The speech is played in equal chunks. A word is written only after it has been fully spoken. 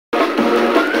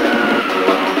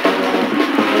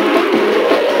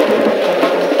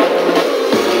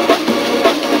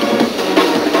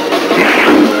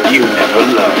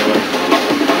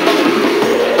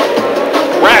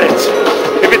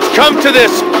come to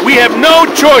this, we have no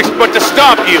choice but to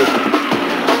stop you.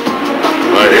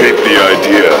 I hate the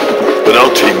idea, but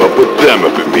I'll team up with them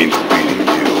if it means beating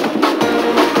you.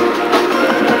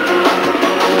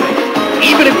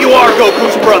 Even if you are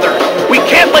Goku's brother, we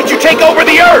can't let you take over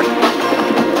the Earth!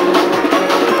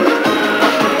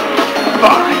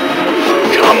 Fine.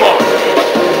 Come on.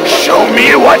 Show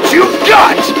me what you've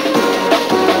got!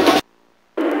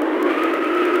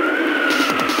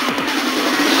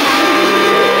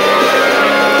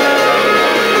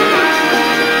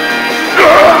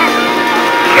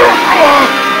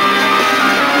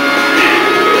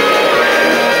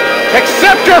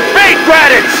 Accept your fate,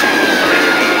 Radditz!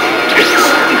 It's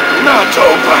not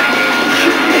over.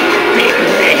 You've beaten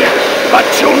me, but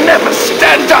you'll never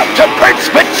stand up to Prince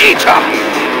Vegeta!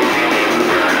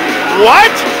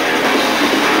 What?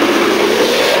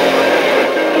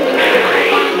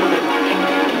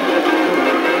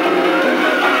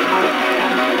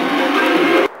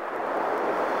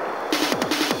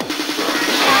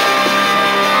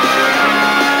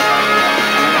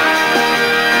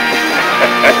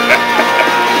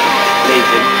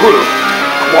 They've improved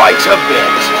quite a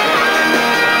bit.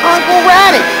 Uncle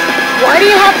Radditz, why do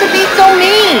you have to be so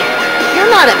mean?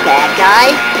 You're not a bad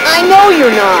guy. I know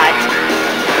you're not.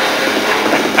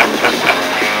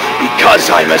 Because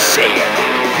I'm a Saiyan,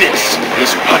 this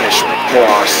is punishment for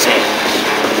our sins.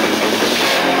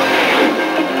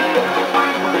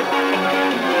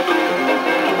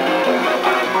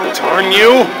 Darn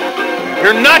you!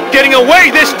 You're not getting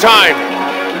away this time!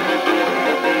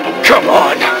 Come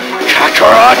on,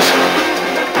 Kakarot!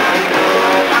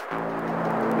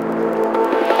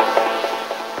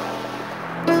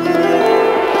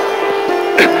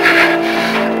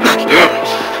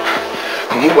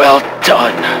 Well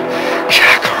done,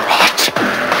 Kakarot.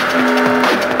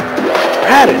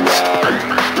 Radditz!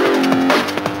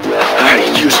 I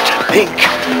used to think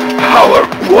power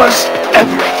was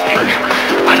everything,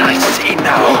 but I see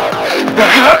now.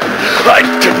 I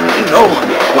didn't know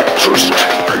what true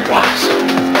strength was.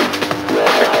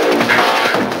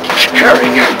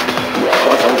 Caring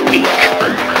for the weak,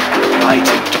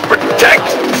 fighting to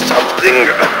protect something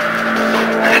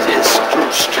that is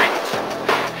true strength.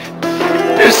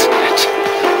 Isn't it,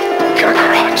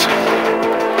 Kakarot?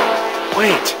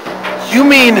 Wait, you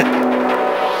mean...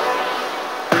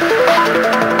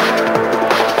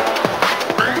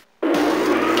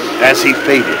 As he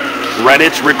faded,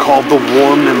 Radditz recalled the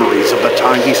warm memories of the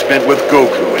time he spent with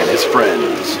Goku and his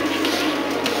friends.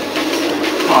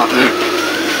 Father,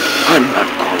 I'm not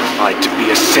qualified to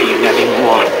be a Saiyan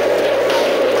anymore.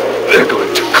 They're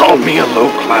going to call me a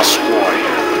low-class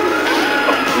warrior.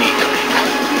 A weakling.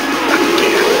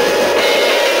 Again.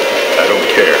 I don't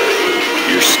care.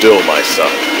 You're still my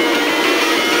son.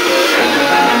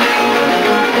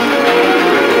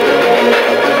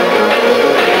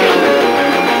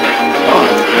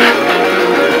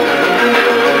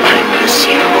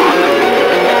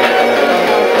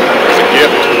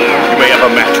 A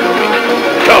match with me.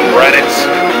 Come, Radditz.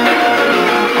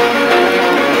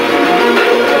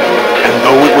 And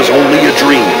though it was only a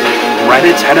dream,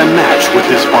 Radditz had a match with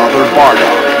his father,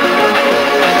 Bardock.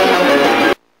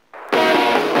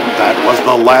 That was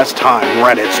the last time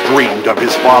Radditz dreamed of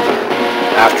his father.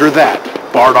 After that,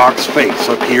 Bardock's face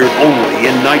appeared only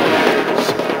in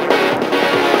nightmares.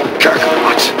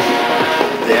 Kakarot,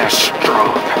 they're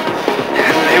strong,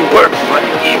 and they work but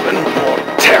even more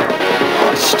terrible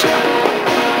monster.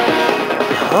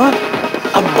 Huh?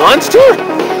 A monster?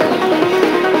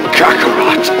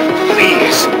 Kakarot,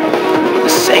 please, for the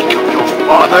sake of your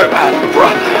father and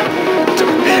brother,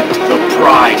 defend the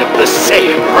pride of the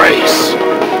Saiyan race.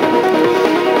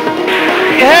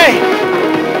 Hey!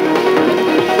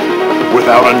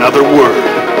 Without another word,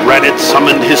 Radditz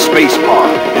summoned his space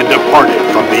pod and departed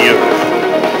from the Earth.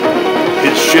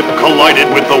 His ship collided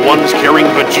with the ones carrying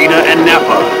Vegeta and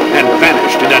Nappa and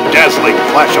vanished in a dazzling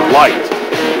flash of light.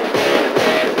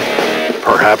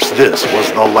 Perhaps this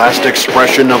was the last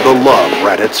expression of the love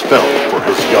Radditz felt for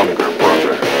his younger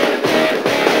brother.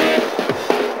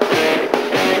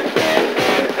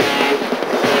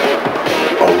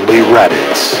 Only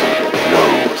Radditz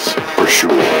knows for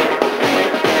sure.